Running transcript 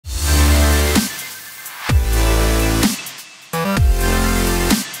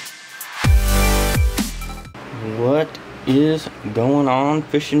is going on,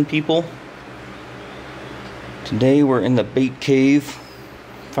 fishing people? Today we're in the bait cave.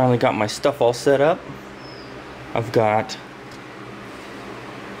 Finally got my stuff all set up. I've got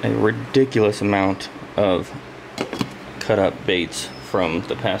a ridiculous amount of cut up baits from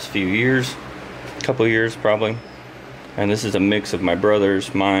the past few years, couple years probably, and this is a mix of my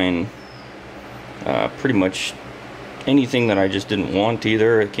brother's, mine, pretty much anything that I just didn't want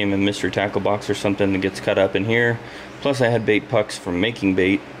either. It came in Mr. Tackle Box or something that gets cut up in here. Plus I had bait pucks from making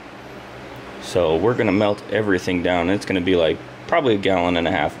bait. So we're gonna melt everything down. It's gonna be like probably 1.5 gallons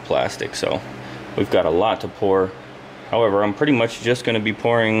of plastic. So we've got a lot to pour. However, I'm pretty much just gonna be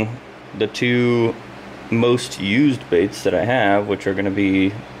pouring the two most used baits that I have, which are gonna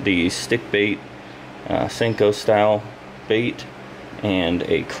be the stick bait, Senko style bait, and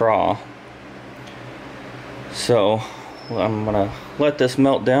a Craw. So I'm gonna let this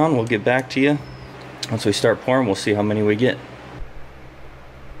melt down. We'll get back to you once we start pouring. We'll see how many we get.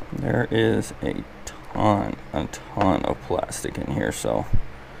 There is a ton of plastic in here. So,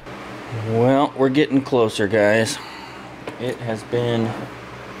 well, we're getting closer, guys. It has been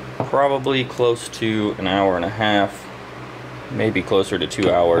probably close to 1.5 hours, maybe closer to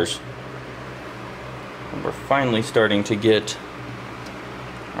 2 hours, and we're finally starting to get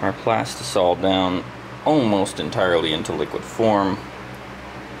our plastisol down almost entirely into liquid form.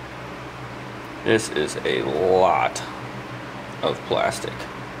 This is a lot of plastic.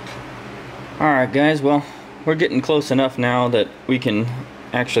 Alright guys, well, we're getting close enough now that we can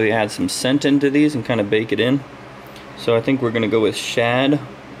actually add some scent into these and kind of bake it in. So I think we're going to go with shad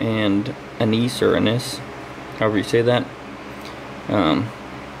and anise or anise, however you say that.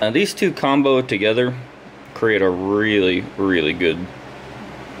 These two combo together create a really good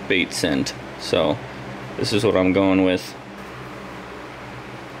bait scent. So this is what I'm going with.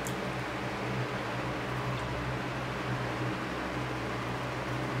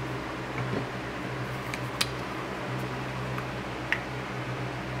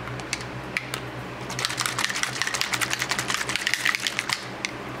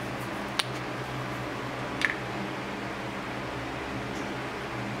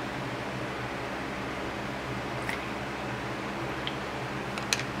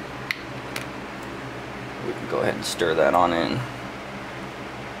 We can go ahead and stir that on in.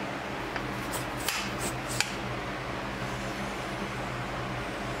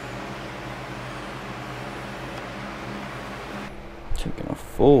 Taking a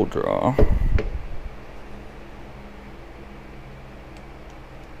full draw.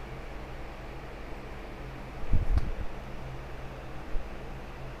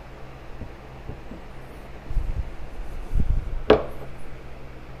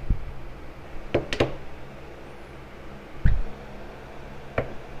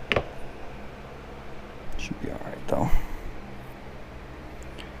 Should be alright though.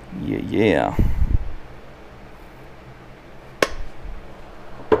 Yeah.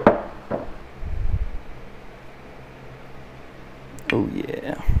 Oh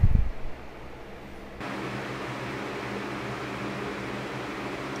yeah.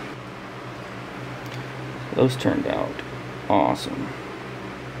 Those turned out awesome.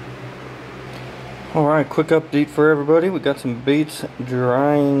 Alright, quick update for everybody. We got some baits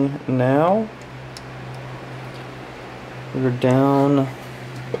drying now. We're down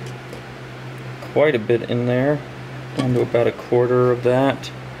quite a bit in there, down to about 1/4 of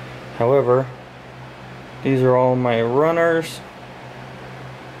that. However, these are all my runners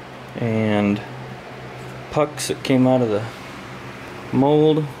and pucks that came out of the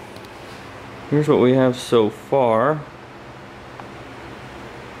mold. Here's what we have so far.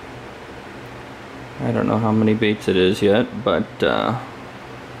 I don't know how many baits it is yet, but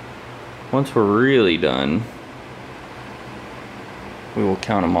once we're really done, we will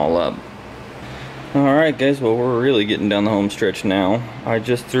count them all up. Alright guys, well, we're really getting down the home stretch now. I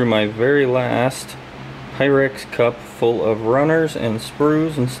just threw my very last Pyrex cup full of runners and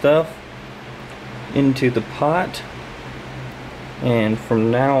sprues and stuff into the pot, and from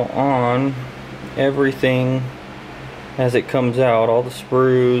now on, everything as it comes out, all the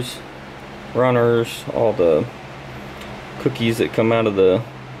sprues, runners, all the cookies that come out of the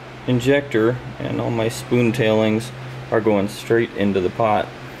injector, and all my spoon tailings are going straight into the pot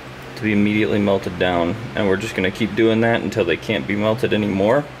to be immediately melted down. And we're just going to keep doing that until they can't be melted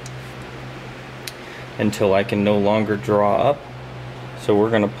anymore, until I can no longer draw up. So we're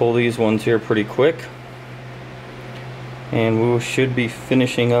going to pull these ones here pretty quick, and we should be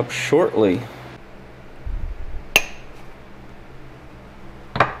finishing up shortly.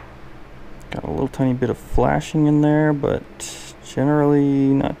 Got a little tiny bit of flashing in there, but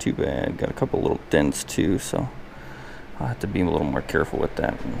generally not too bad. Got a couple little dents too, so I'll have to be a little more careful with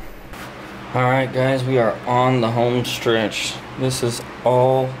that. Alright guys, we are on the home stretch. This is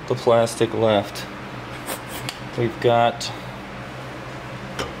all the plastic left. We've got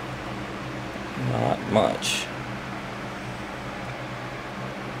not much.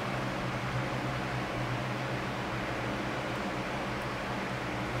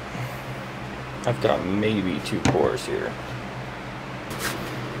 I've got maybe 2 cores here.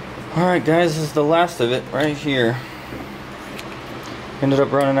 Alright guys, this is the last of it right here. Ended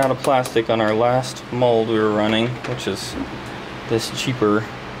up running out of plastic on our last mold we were running, which is this cheaper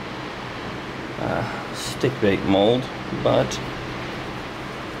stick bait mold, but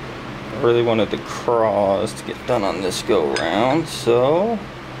I really wanted the craws to get done on this go round, so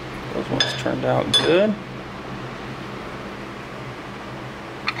those ones turned out good.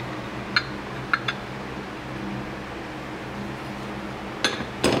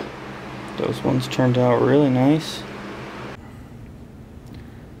 Those ones turned out really nice.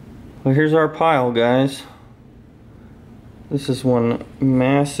 Well, here's our pile, guys. This is one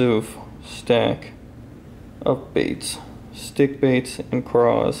massive stack of baits, stick baits and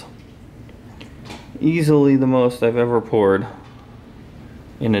craws. Easily the most I've ever poured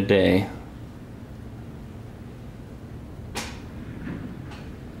in a day.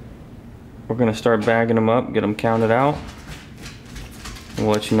 We're gonna start bagging them up, get them counted out, and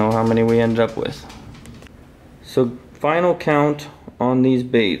we'll let you know how many we ended up with. So final count on these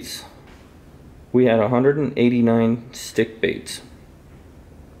baits. We had 189 stick baits.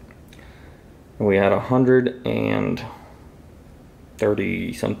 And we had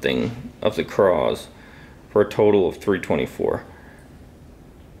 130 something of the craws for a total of 324.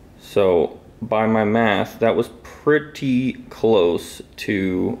 So by my math, that was pretty close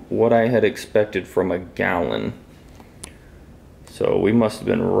to what I had expected from a gallon. So we must have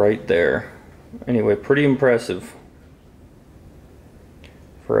been right there. Anyway, pretty impressive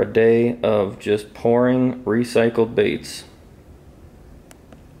for a day of just pouring recycled baits.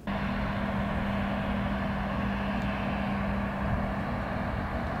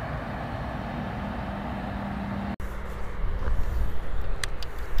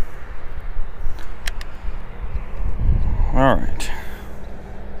 All right.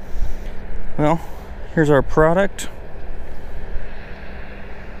 Well, here's our product.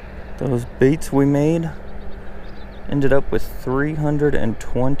 Those baits we made ended up with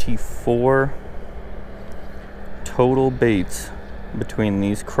 324 total baits between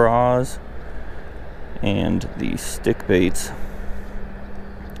these craws and the stick baits.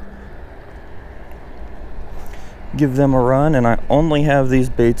 Give them a run, and I only have these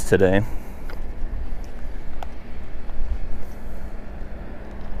baits today.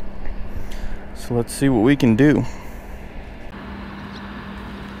 So let's see what we can do.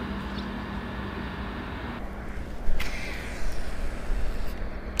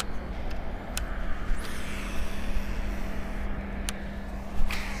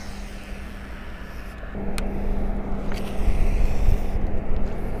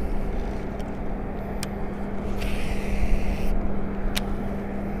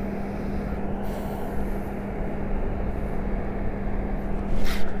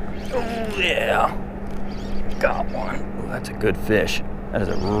 Yeah, got one. Ooh, that's a good fish. That is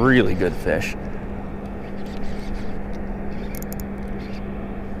a really good fish.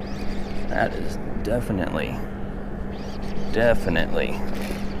 That is definitely.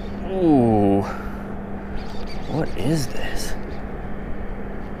 Ooh, what is this?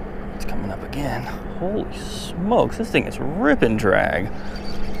 It's coming up again. Holy smokes, this thing is rip and drag.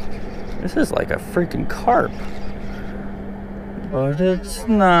 This is like a freaking carp. But it's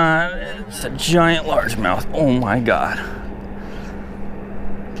not. It's a giant largemouth. Oh my god.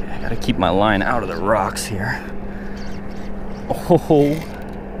 Okay, I gotta keep my line out of the rocks here. Oh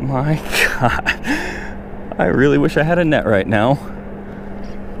my god. I really wish I had a net right now.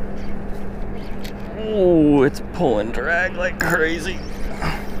 Oh, it's pulling drag like crazy.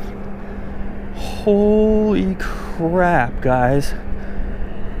 Holy crap, guys.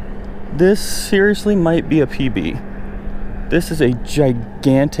 This seriously might be a PB. This is a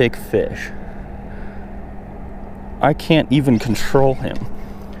gigantic fish. I can't even control him.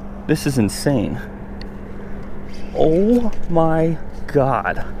 This is insane. Oh my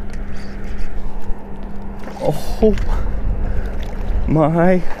god. Oh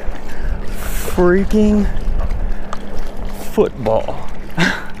my freaking football.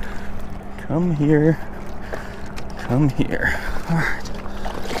 Come here. Come here. Alright.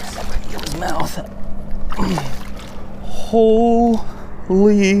 Get his mouth.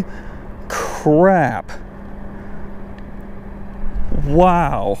 Holy crap.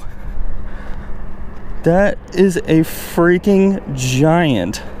 Wow. That is a freaking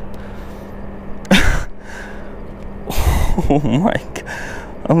giant. Oh my God.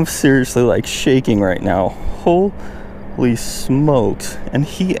 I'm seriously like shaking right now. Holy smokes. And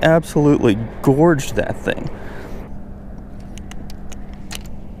he absolutely gorged that thing.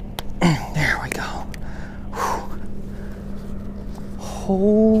 There we go. Whew.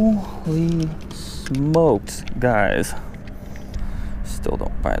 Holy smokes, guys. Still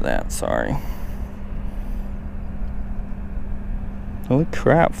don't buy that, sorry. Holy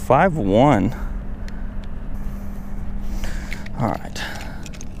crap, 5'1". Alright.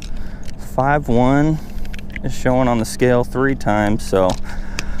 5'1" is showing on the scale 3 times, so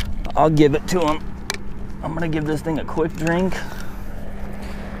I'll give it to him. I'm gonna give this thing a quick drink.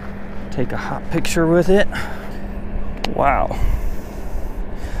 Take a hot picture with it. Wow.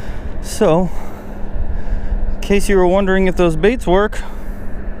 So, in case you were wondering if those baits work,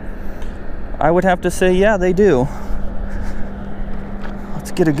 I would have to say, yeah, they do.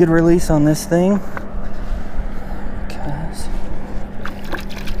 Let's get a good release on this thing.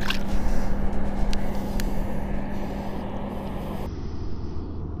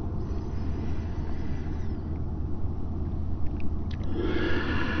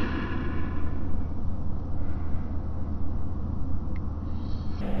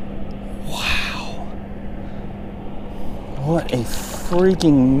 Wow. What a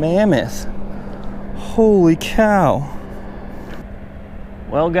freaking mammoth. Holy cow.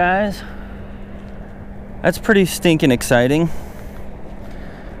 Well, guys, that's pretty stinking exciting.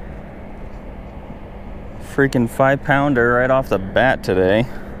 Freaking 5-pounder right off the bat today.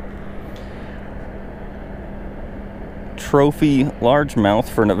 Trophy largemouth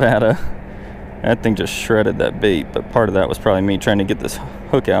for Nevada. That thing just shredded that bait, but part of that was probably me trying to get this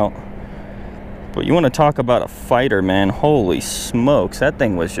hook out. But you want to talk about a fighter, man. Holy smokes, that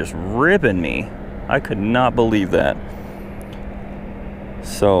thing was just ripping me. I could not believe that.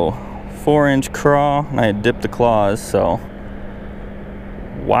 So, 4-inch craw, and I had dipped the claws, so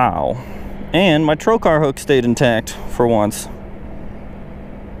wow. And my Trokar hook stayed intact for once.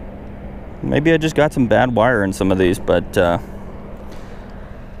 Maybe I just got some bad wire in some of these, but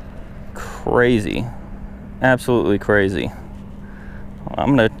crazy. Absolutely crazy.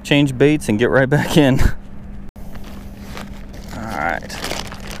 I'm gonna change baits and get right back in. Alright.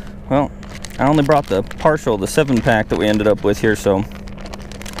 Well, I only brought the 7-pack that we ended up with here, so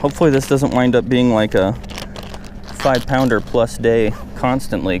hopefully this doesn't wind up being like a 5-pounder plus day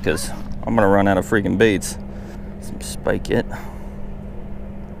constantly, because I'm gonna run out of freaking baits. Some spike it.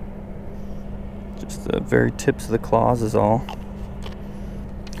 Just the very tips of the claws is all.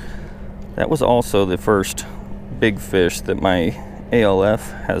 That was also the first big fish that my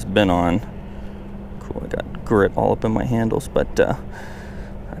ALF has been on. Cool, I got grit all up in my handles, but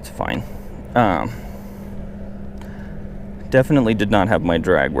that's fine. Definitely did not have my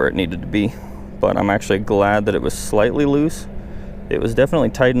drag where it needed to be, but I'm actually glad that it was slightly loose. It was definitely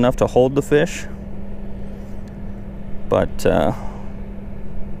tight enough to hold the fish, but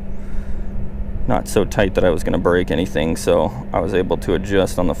not so tight that I was going to break anything, so I was able to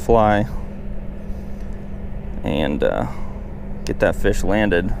adjust on the fly and get that fish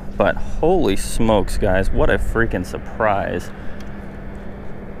landed. But holy smokes, guys, what a freaking surprise.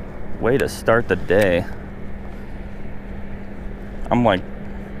 Way to start the day. I'm like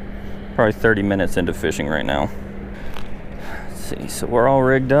probably 30 minutes into fishing right now. Let's see, so we're all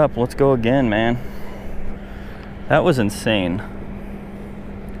rigged up. Let's go again, man. That was insane.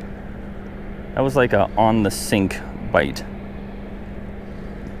 That was like a on the sink bite.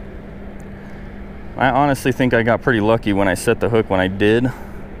 I honestly think I got pretty lucky when I set the hook when I did,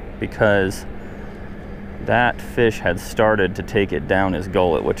 because that fish had started to take it down his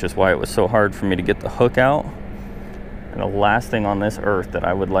gullet, which is why it was so hard for me to get the hook out. And the last thing on this earth that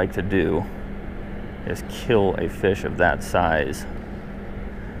I would like to do is kill a fish of that size.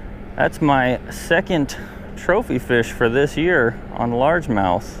 That's my second trophy fish for this year on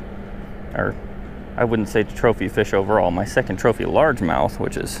largemouth. Or I wouldn't say trophy fish overall, my second trophy largemouth,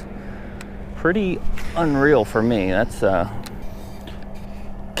 which is pretty unreal for me. That's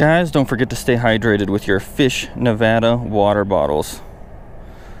guys, don't forget to stay hydrated with your FishNevada water bottles.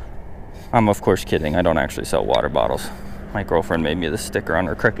 I'm of course kidding, I don't actually sell water bottles. My girlfriend made me this sticker on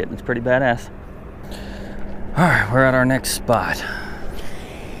her cricket, and it's pretty badass. Alright, we're at our next spot,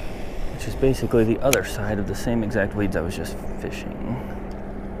 which is basically the other side of the same exact weeds I was just fishing.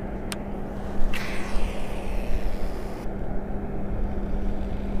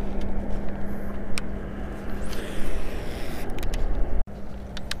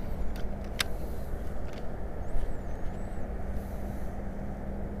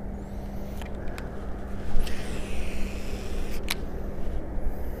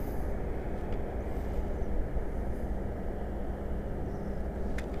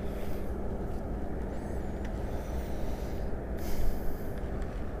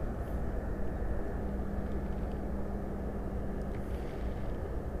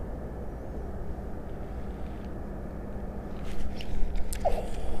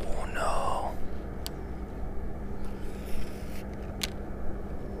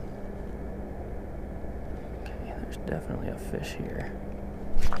 definitely a fish here.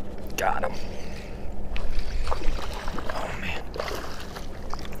 Got him. Oh man.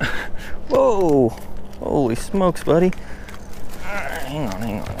 Whoa! Holy smokes, buddy. Hang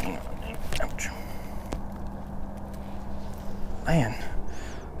on. Ouch. Man.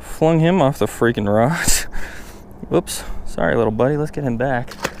 Flung him off the freaking rocks. Whoops. Sorry, little buddy. Let's get him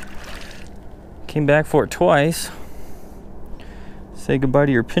back. Came back for it twice. Say goodbye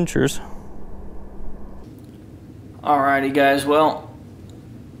to your pinchers. Alrighty, guys. Well,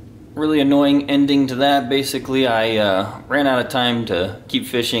 really annoying ending to that. Basically, I ran out of time to keep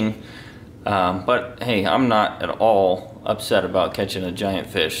fishing. But hey, I'm not at all upset about catching a giant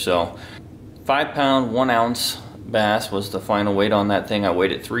fish. So 5 pound, 1 ounce bass was the final weight on that thing. I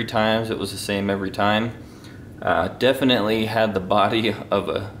weighed it 3 times. It was the same every time. Definitely had the body of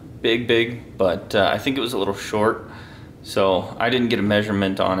a big, but I think it was a little short. So I didn't get a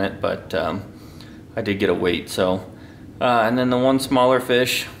measurement on it, but I did get a weight. So and then the one smaller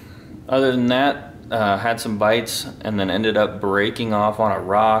fish, other than that, had some bites and then ended up breaking off on a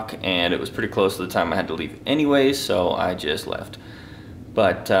rock, and it was pretty close to the time I had to leave anyways, so I just left.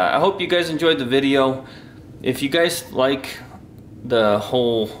 But I hope you guys enjoyed the video. If you guys like the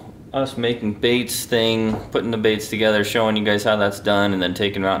whole us making baits thing, putting the baits together, showing you guys how that's done, and then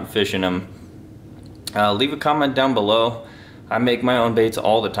taking them out and fishing them, leave a comment down below. I make my own baits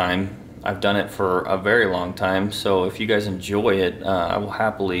all the time. I've done it for a very long time, so if you guys enjoy it, I will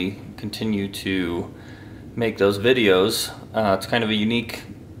happily continue to make those videos. It's kind of a unique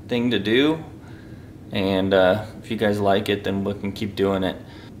thing to do, and if you guys like it, then we can keep doing it.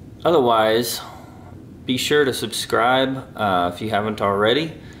 Otherwise, be sure to subscribe if you haven't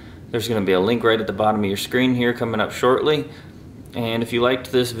already. There's going to be a link right at the bottom of your screen here coming up shortly. And if you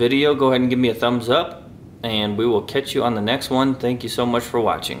liked this video, go ahead and give me a thumbs up, and we will catch you on the next one. Thank you so much for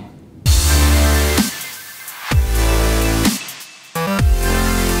watching.